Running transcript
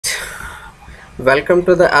Welcome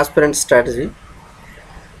to the Aspirant Strategy.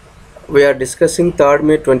 We are discussing 3rd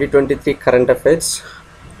May 2023 current affairs.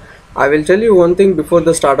 I will tell you one thing before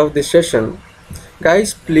the start of this session.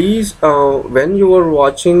 Guys, please, when you are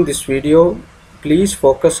watching this video, please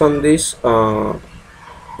focus on this. I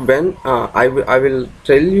will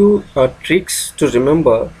tell you tricks to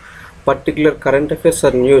remember particular current affairs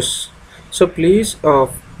or news. So please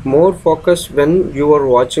more focus when you are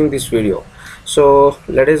watching this video. So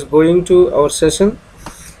let us go into our session.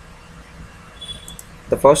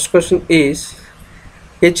 The first question is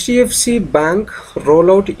HDFC Bank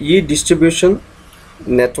rollout e-distribution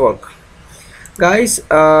network. Guys,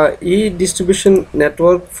 e-distribution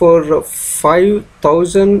network for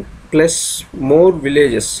 5,000 plus more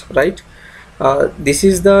villages, right? This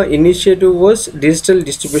is the initiative was digital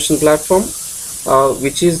distribution platform,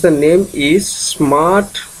 which is the name is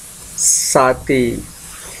Smart Sati.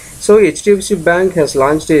 So HDFC Bank has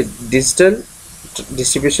launched a digital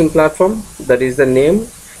distribution platform, that is the name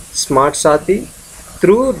Smart Sati.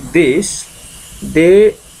 Through this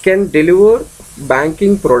they can deliver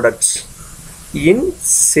banking products in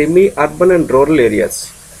semi-urban and rural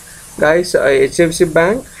areas. Guys, HDFC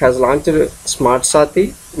Bank has launched Smart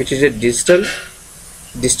Sati, which is a digital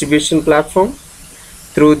distribution platform.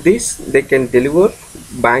 Through this they can deliver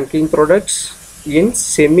banking products in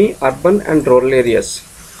semi-urban and rural areas,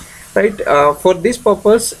 right? For this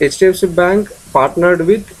purpose HDFC Bank partnered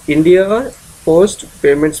with India Post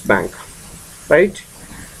Payments Bank, right?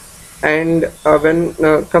 And when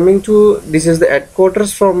coming to this is the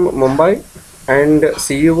headquarters from Mumbai, and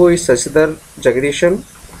CEO is Sasidhar Jagdishan.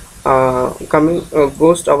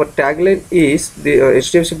 Goes our tagline is the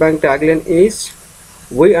HDFC Bank tagline is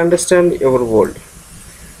 "We understand your world."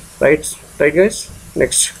 Right guys.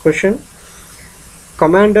 Next question.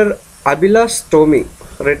 Commander Abhilash Tomi,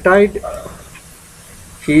 retired.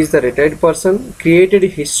 He is the retired person, created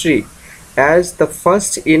history as the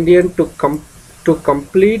first Indian to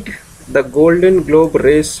complete the Golden Globe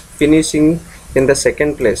race, finishing in the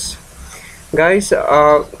second place. Guys,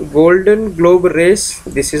 Golden Globe race,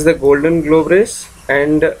 this is the Golden Globe race,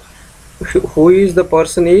 and who is the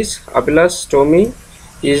person is Abhilash Tomi.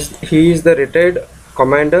 He is the retired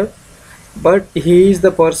commander, but he is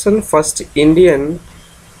the person first Indian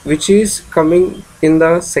which is coming in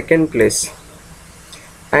the second place,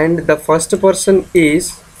 and the first person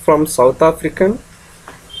is from South African.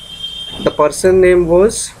 The person name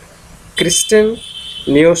was Kristen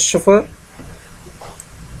Neoshofer.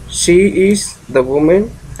 She is the woman,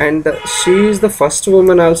 and she is the first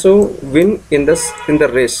woman also win in the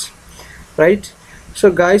race, right? So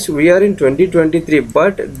guys, we are in 2023,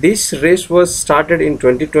 but this race was started in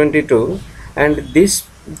 2022, and this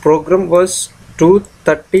program was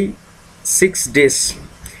 236 days,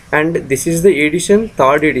 and this is the edition,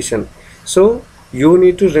 third edition. So you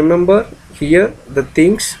need to remember here the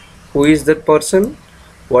things: who is that person,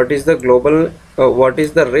 what is the global, what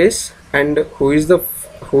is the race, and who is the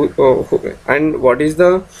and what is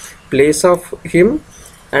the place of him,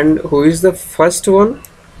 and who is the first one.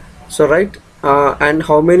 So right, and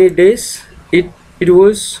how many days it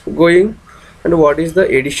was going, and what is the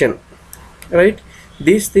edition, right?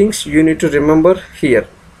 These things you need to remember here.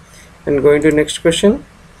 And going to next question.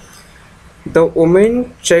 The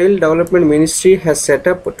Women Child Development Ministry has set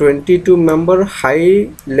up a 22-member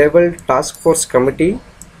high-level task force committee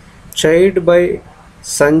chaired by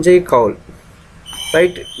Sanjay Kaul.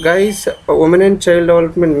 Right guys, Women and Child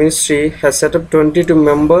Development Ministry has set up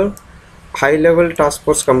 22-member high-level task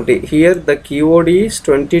force committee. Here the keyword is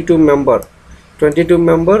 22 member,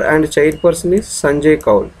 and chairperson is Sanjay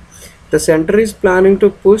Kaul. The center is planning to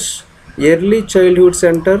push early childhood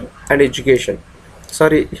center and education.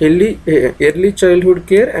 Early childhood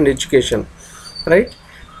care and education, right,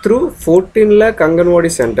 through 14 lakh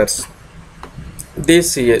Anganwadi centers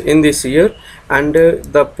this year, and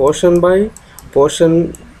the portion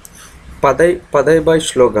Padai by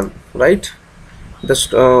slogan, right?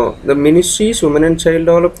 The ministry is Women and Child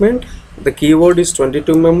Development. The keyword is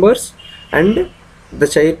 22 members, and the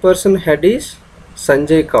chairperson head is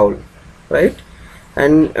Sanjay Kaul, right?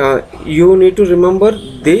 And you need to remember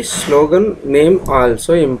this slogan name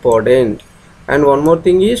also important. And one more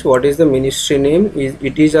thing is, what is the ministry name,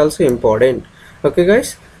 it is also important. Okay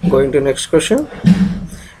guys, going to next question.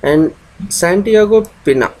 And Santiago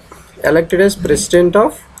Pina elected as president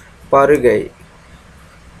of Paraguay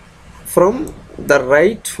from the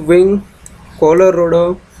right-wing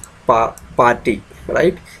Colorado party,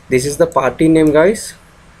 right? This is the party name guys,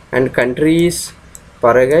 and country is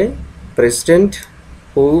Paraguay. President,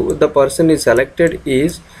 who the person is elected,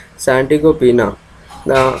 is Santiago Pina.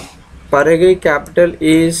 The Paraguay capital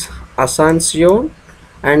is Asuncion,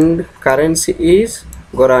 and currency is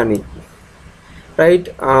Guarani. Right?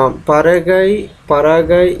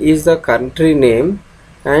 Paraguay is the country name,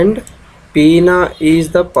 and Pina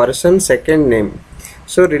is the person's second name.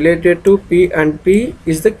 So related to P and P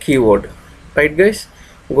is the keyword. Right, guys?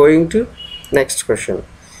 Going to next question.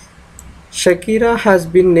 Shakira has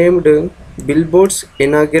been named Billboard's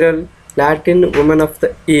inaugural Latin Woman of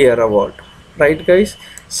the Year award. Right, guys?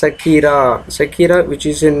 Shakira, which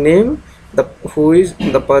is a name. Who is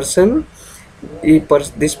the person?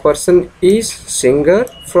 This person is singer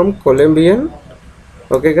from Colombian.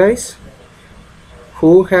 Okay, guys,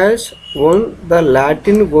 who has won the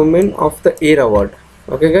Latin Woman of the Year award.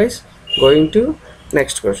 Okay, guys, going to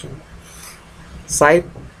next question.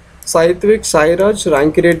 Saitwik Sairaj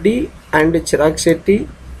Rankireddy and Chirag Shetty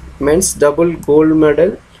men's double gold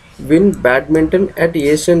medal win badminton at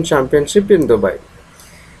Asian Championship in Dubai.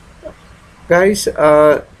 Guys,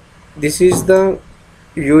 this is the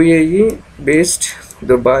UAE based.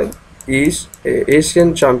 Dubai is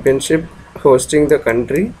Asian Championship hosting the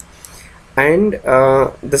country, and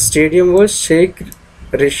the stadium was Sheikh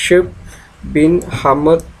Rishab bin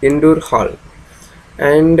Hamad Indoor Hall.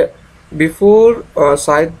 And before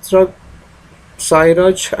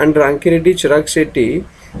Sairaj and Rankireddy Chirag Shetty,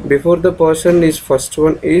 before the person is first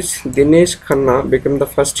one is Dinesh Khanna became the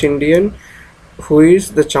first Indian who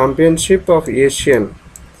is the championship of Asian.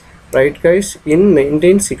 Right, guys, in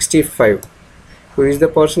 1965. Who is the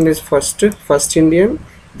person is first Indian?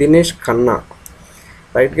 Dinesh Khanna.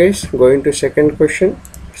 Right, guys, going to second question.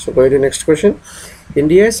 So going to next question.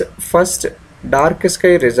 India's first dark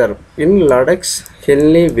sky reserve in Ladakh's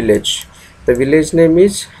Henley village. The village name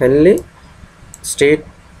is Henley. State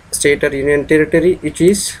or union territory, it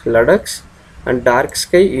is Ladakh, and dark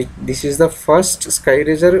sky, this is the first sky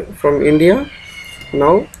reserve from India.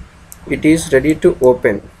 Now it is ready to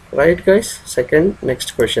open. Right, guys?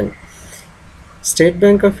 Next question. State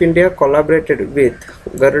Bank of India collaborated with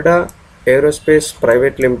Garuda Aerospace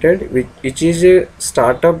Private Limited, which is a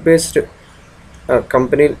startup based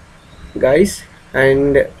company, guys,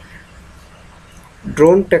 and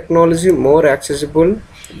drone technology more accessible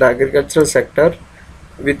the agricultural sector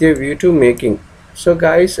with a view to making. So,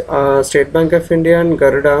 guys, State Bank of India and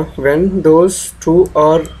Garuda, when those two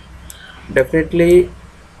are definitely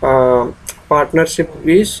partnership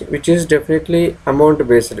which is definitely amount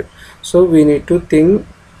based. So we need to think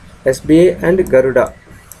SBI and Garuda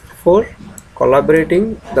for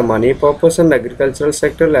collaborating the money purpose and agricultural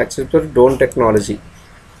sector access to drone technology.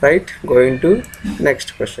 Right, going to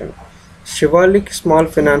next question. Shivalik Small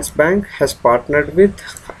Finance Bank has partnered with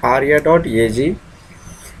Arya.ag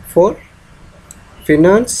for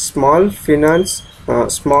small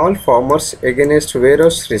farmers against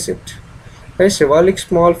warehouse receipt. Shivalik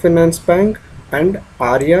Small Finance Bank and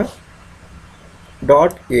Arya.ag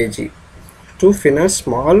to finance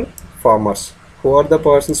small farmers. Who are the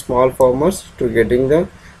person small farmers to getting the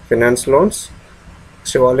finance loans?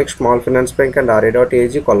 Shivalik Small Finance Bank and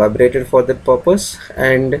Arya.ag collaborated for that purpose.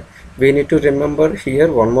 And we need to remember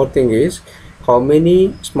here one more thing is how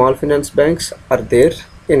many small finance banks are there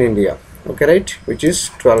in India. Okay, right, which is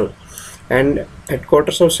 12, and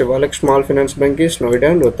headquarters of Shivalik Small Finance Bank is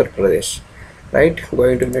Noida and Uttar Pradesh. Right,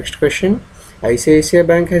 going to the next question. ICICI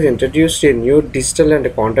Bank has introduced a new digital and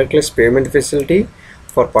contactless payment facility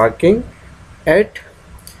for parking at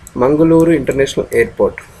Mangaluru International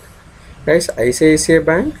Airport. Guys, ICICI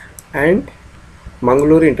Bank and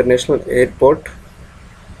Mangaluru International Airport,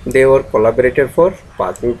 they were collaborated for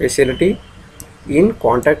parking facility in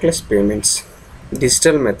contactless payments,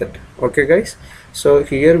 digital method. Okay, guys, so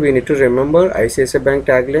here we need to remember ICICI Bank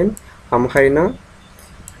tagline Hum Hai Na.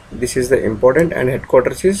 This is the important, and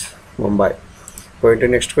headquarters is Mumbai. Going to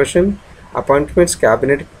next question. Appointments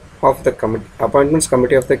Committee of the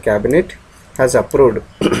Cabinet has approved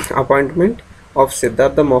appointment of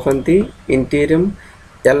Siddhartha Mohanty, interim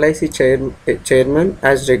LIC chairman,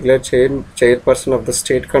 as regular chairperson of the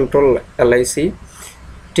State Control LIC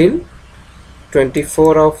till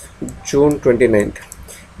 24 of June 29th.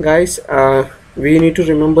 Guys, we need to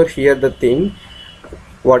remember here the thing,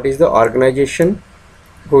 what is the organization,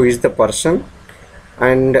 who is the person,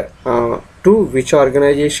 and to which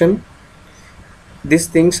organization. These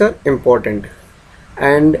things are important,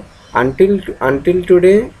 and until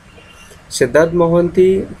today Siddharth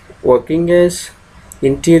Mohanty working as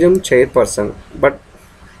interim chairperson, but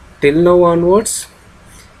till now onwards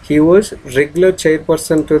he was regular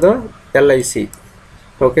chairperson to the LIC.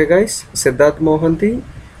 Okay, guys, Siddharth Mohanty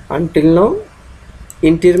until now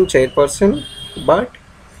interim chairperson, but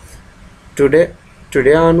today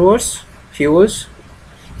onwards he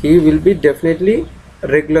will be definitely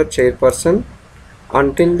regular chairperson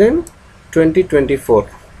until then 2024.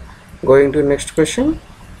 Going to next question.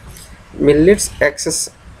 Millet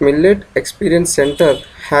Experience Center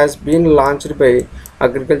has been launched by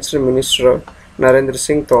Agriculture Minister Narendra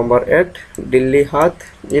Singh Tomar at Delhi Hath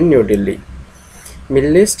in New Delhi.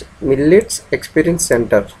 Millets Experience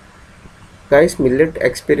Center. Guys, Millet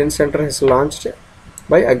Experience Center is launched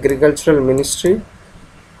by Agricultural Ministry.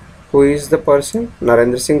 Who is the person?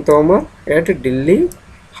 Narendra Singh Tomar at Delhi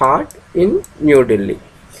Hath in New Delhi.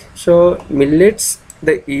 So millets,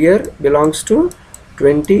 the year belongs to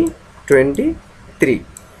 2023.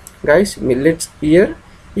 Guys, millets year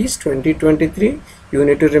is 2023. You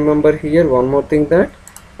need to remember here one more thing that.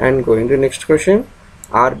 And going to next question.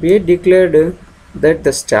 RBI declared that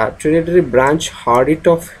the statutory branch audit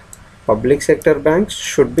of public sector banks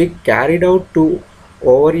should be carried out to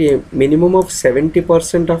over a minimum of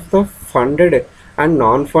 70% of the funded and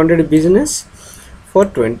non-funded business for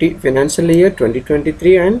financial year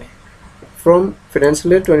 2023 and from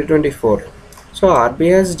financial year 2024. So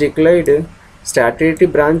RBI has declared statutory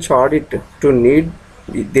branch audit to need,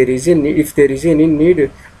 if there is any need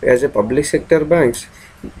as a public sector banks,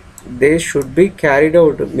 they should be carried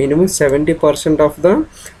out minimum 70% of the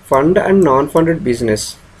fund and non-funded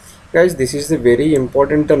business. Guys, this is the very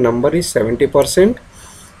important. The number is 70%.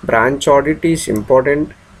 Branch audit is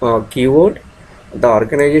important keyword. The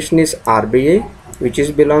organization is RBI, which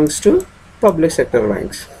is belongs to public sector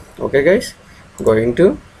banks. Okay guys, going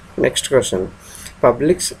to next question.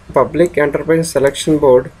 Public Enterprise Selection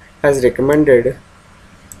Board has recommended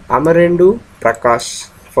Amarendu Prakash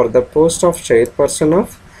for the post of chairperson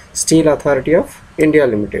of Steel Authority of India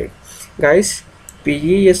Limited. Guys,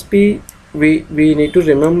 PESP, we need to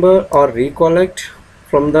remember or recollect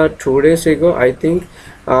from the 2 days ago. I think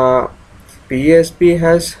PESP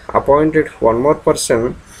has appointed one more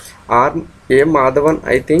person, A. Madhavan,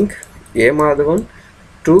 I think A. Madhavan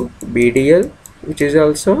to BDL, which is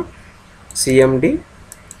also CMD.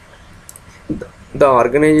 The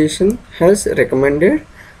organization has recommended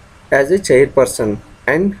as a chairperson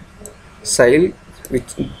and SILE,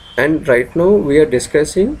 and right now we are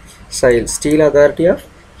discussing SILE, Steel Authority of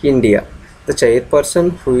India. The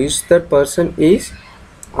chairperson, who is that person, is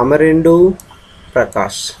Amarendu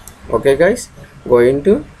Prakash. Okay guys, going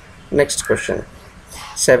to next question.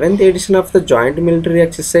 7th edition of the joint military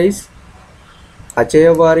exercise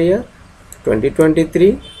Ajay Warrior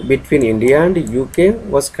 2023 between India and UK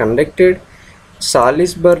was conducted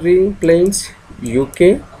Salisbury Plains,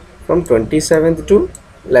 UK from 27th to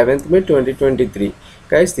 11th May 2023.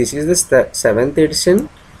 Guys, this is the 7th edition,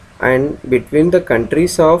 and between the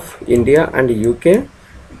countries of India and UK,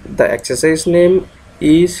 the exercise name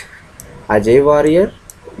is Ajay Warrior.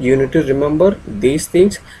 You need to remember these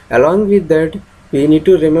things. Along with that, we need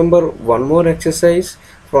to remember one more exercise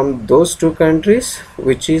from those two countries,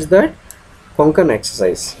 which is that Konkan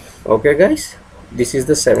exercise. Okay guys, this is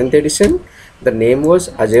the 7th edition. The name was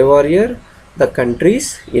Ajay Warrior. The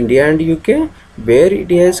countries India and UK, where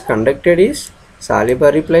it has conducted is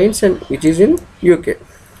Salisbury Plains, and which is in UK.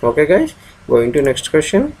 Okay guys, going to next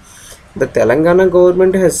question. The Telangana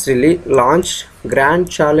government has really launched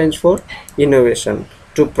grand challenge for innovation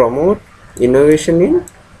to promote innovation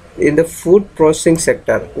in the food processing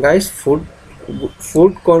sector. Guys, food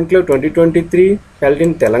conclave 2023 held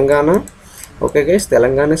in Telangana. Okay guys,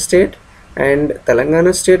 Telangana state, and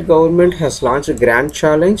Telangana state government has launched a grand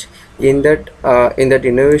challenge in that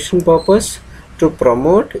innovation purpose to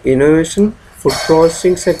promote innovation food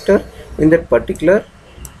processing sector in that particular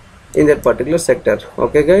sector.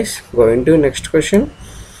 Okay guys, going to next question.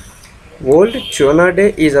 World Tuna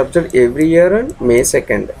Day is observed every year on May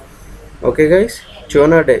 2nd. Okay guys,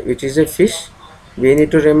 tuna day, which is a fish, we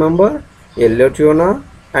need to remember yellow tuna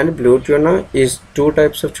and blue tuna is two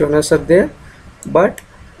types of tunas are there, but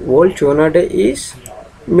World Tuna Day is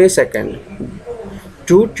May 2nd.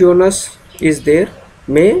 Two tunas is there.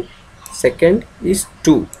 May 2nd is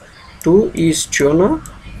 2 is tuna,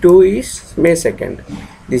 2 is May 2nd.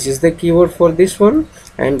 This is the keyword for this one.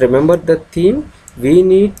 And remember the theme, we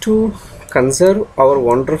need to conserve our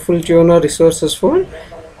wonderful tuna resources for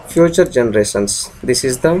future generations. This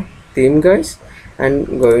is the theme guys. And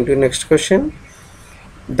going to next question.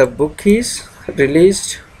 The book is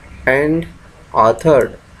released and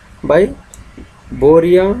authored by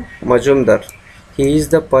Boria Majumdar. He is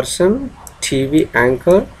the person, TV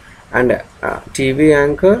anchor,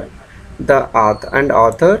 the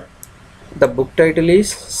author. The book title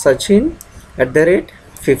is Sachin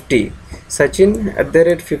 @50. Sachin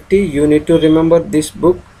 @50. You need to remember this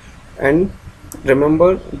book and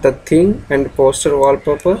remember the thing and poster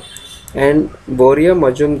wallpaper. And Boria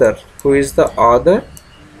Majumdar, who is the author,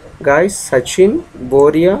 guys, Sachin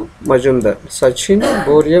Boria Majumdar. Sachin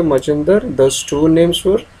Boria Majumdar, those two names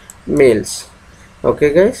were males.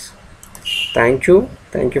 Okay guys, thank you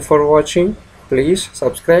for watching. Please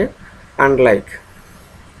subscribe and like.